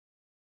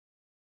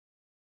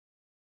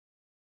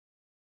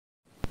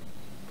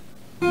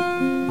We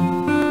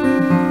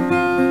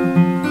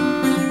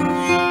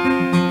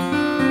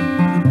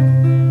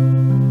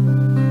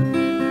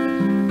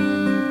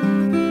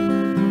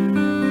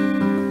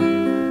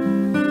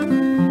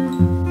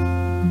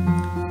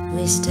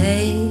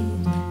stayed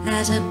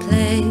at a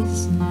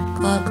place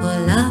called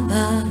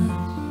Colaba,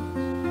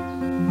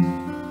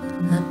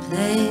 a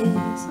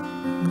place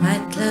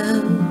quite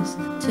close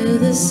to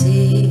the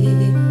sea.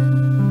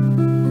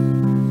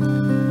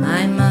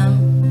 My mom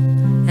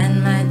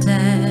and my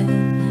dad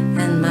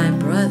and my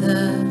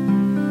brother,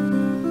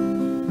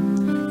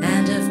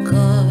 and of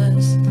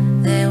course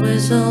there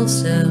was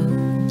also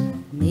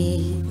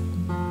me.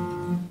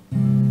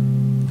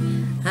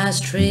 Our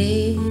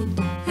street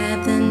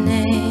had the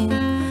name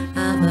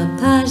of a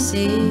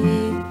Parsi.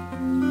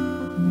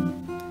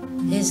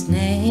 His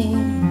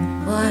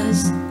name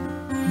was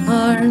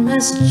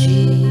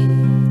Hormasji.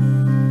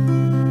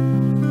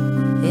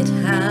 It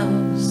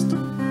housed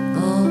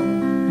all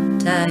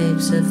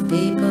types of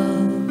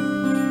people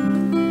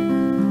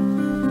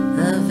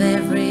of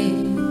every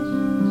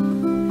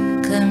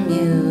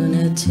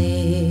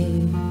community.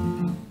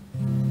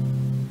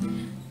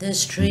 The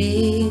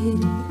street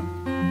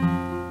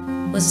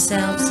was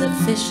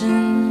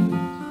self-sufficient.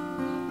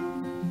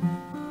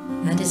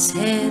 At its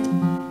head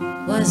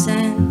was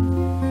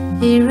an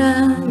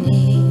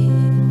Irani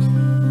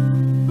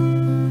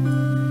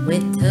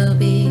with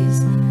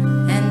Tobis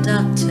and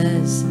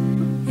doctors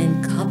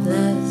and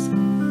cobblers,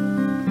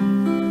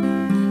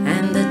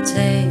 and the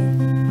tape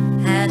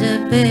had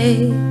a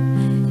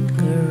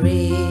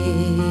bakery.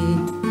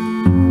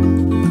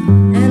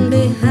 And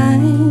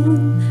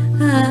behind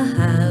our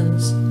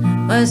house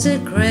was a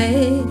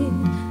great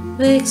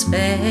big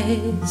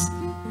space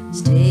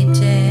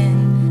steeped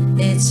in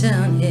its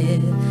own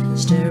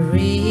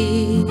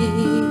history.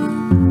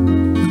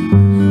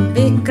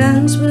 Big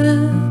guns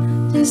were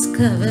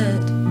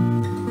discovered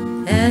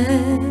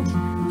at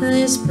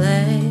this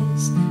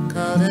place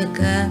called a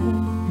gun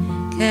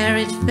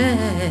carriage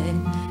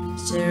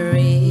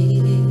factory.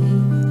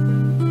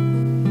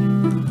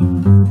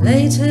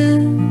 Later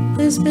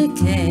this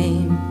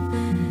became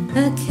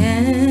a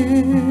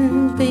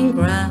camping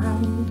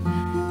ground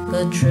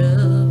for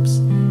troops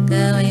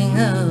going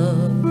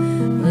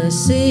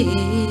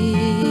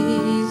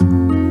overseas.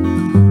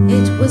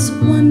 It was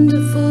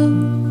wonderful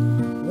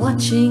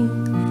watching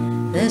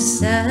the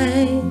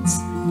sights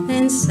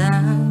and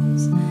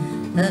sounds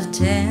of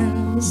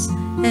tents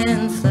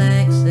and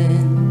flags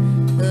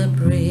in the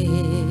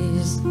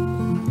breeze.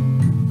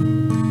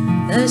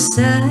 The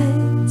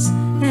sights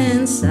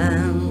and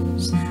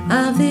sounds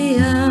of the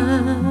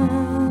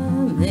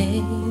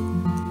army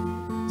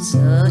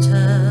sort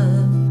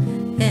of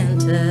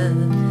entered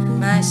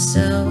my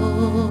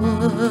soul.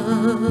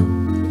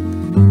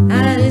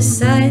 I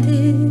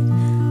decided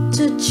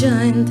to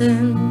join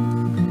them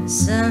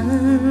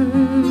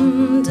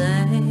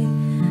someday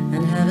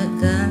and have a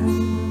gun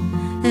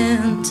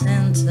and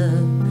tent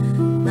of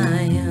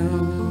my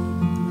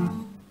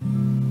own.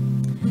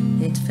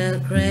 It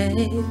felt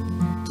great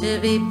to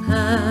be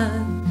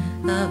part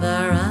of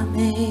our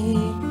army,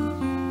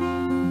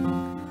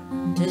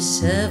 to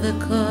serve a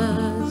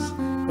cause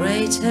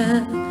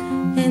greater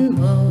and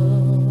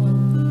more,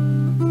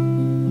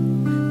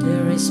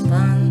 to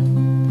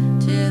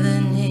respond to the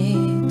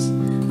needs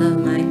of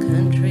my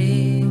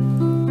country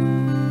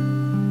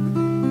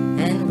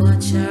and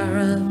watch our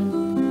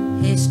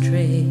own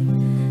history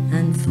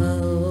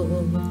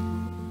unfold.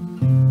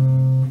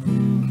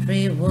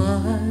 3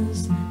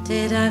 wars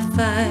did I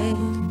fight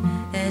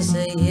as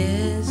the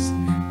years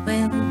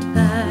went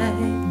by,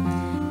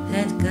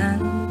 had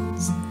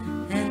guns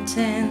and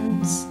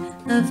tents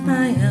of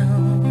my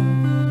own,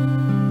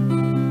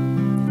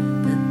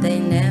 but they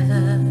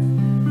never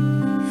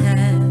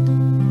had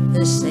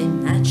the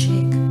same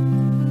magic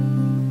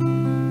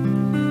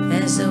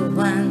as the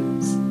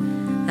ones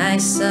I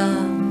saw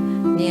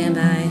near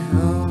my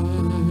home.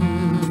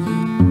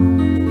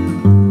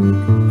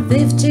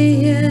 50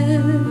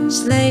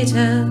 years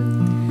later,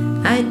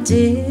 I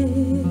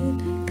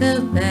did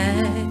go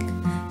back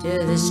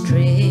to the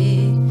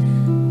street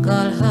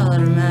called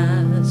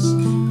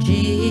Hormasji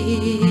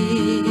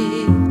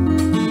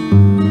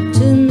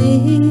to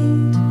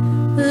meet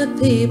the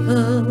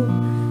people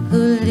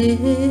who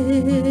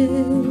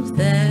lived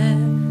there,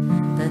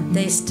 but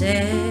they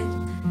stared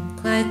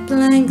quite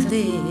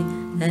blankly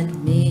at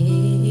me.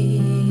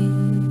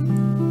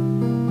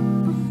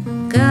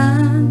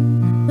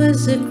 Gone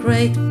was a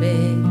great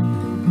big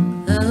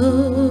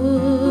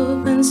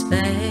open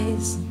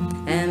space,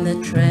 and the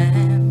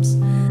trams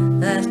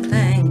that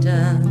clanged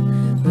on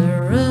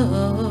the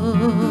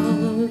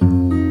road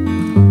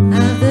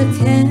of the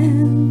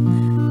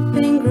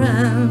camping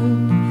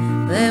ground.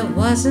 There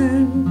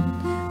wasn't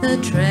a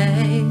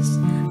trace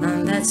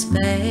on that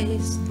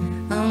space,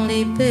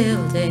 only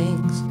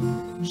buildings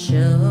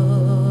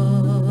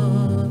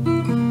showed.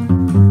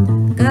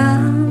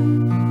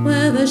 Gone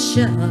were the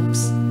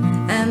shops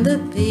and the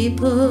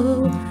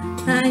people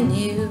I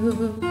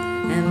knew,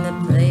 and the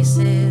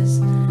places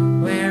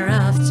where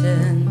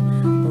often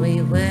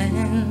we went.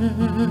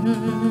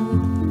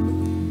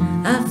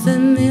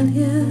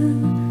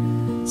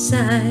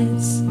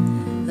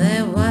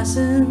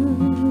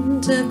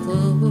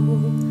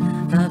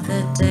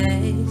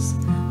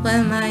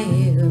 when my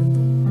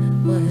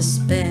youth was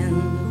spent.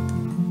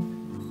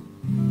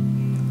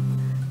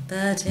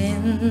 But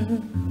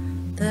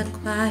in the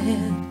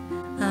quiet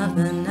of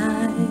the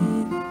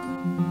night,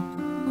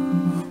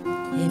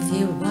 if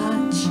you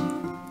watch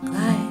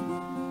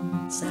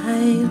quite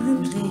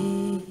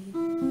silently,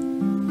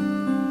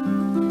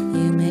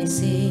 you may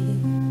see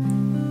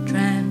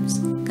trams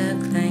go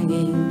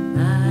clanging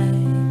by,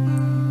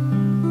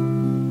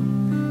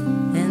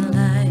 and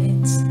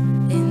lights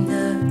in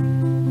the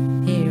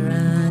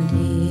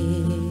Irani.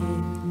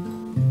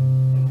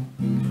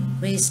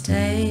 We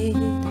stayed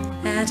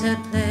at a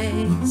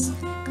place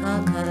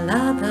called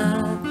Colaba,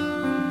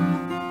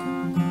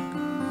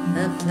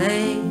 a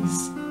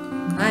place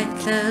quite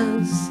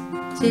close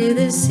to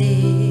the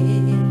sea.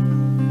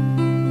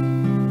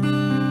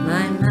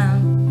 My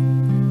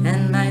mom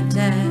and my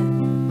dad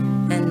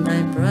and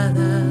my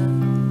brother,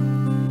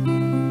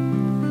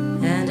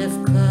 and of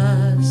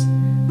course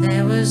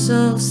there was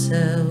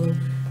also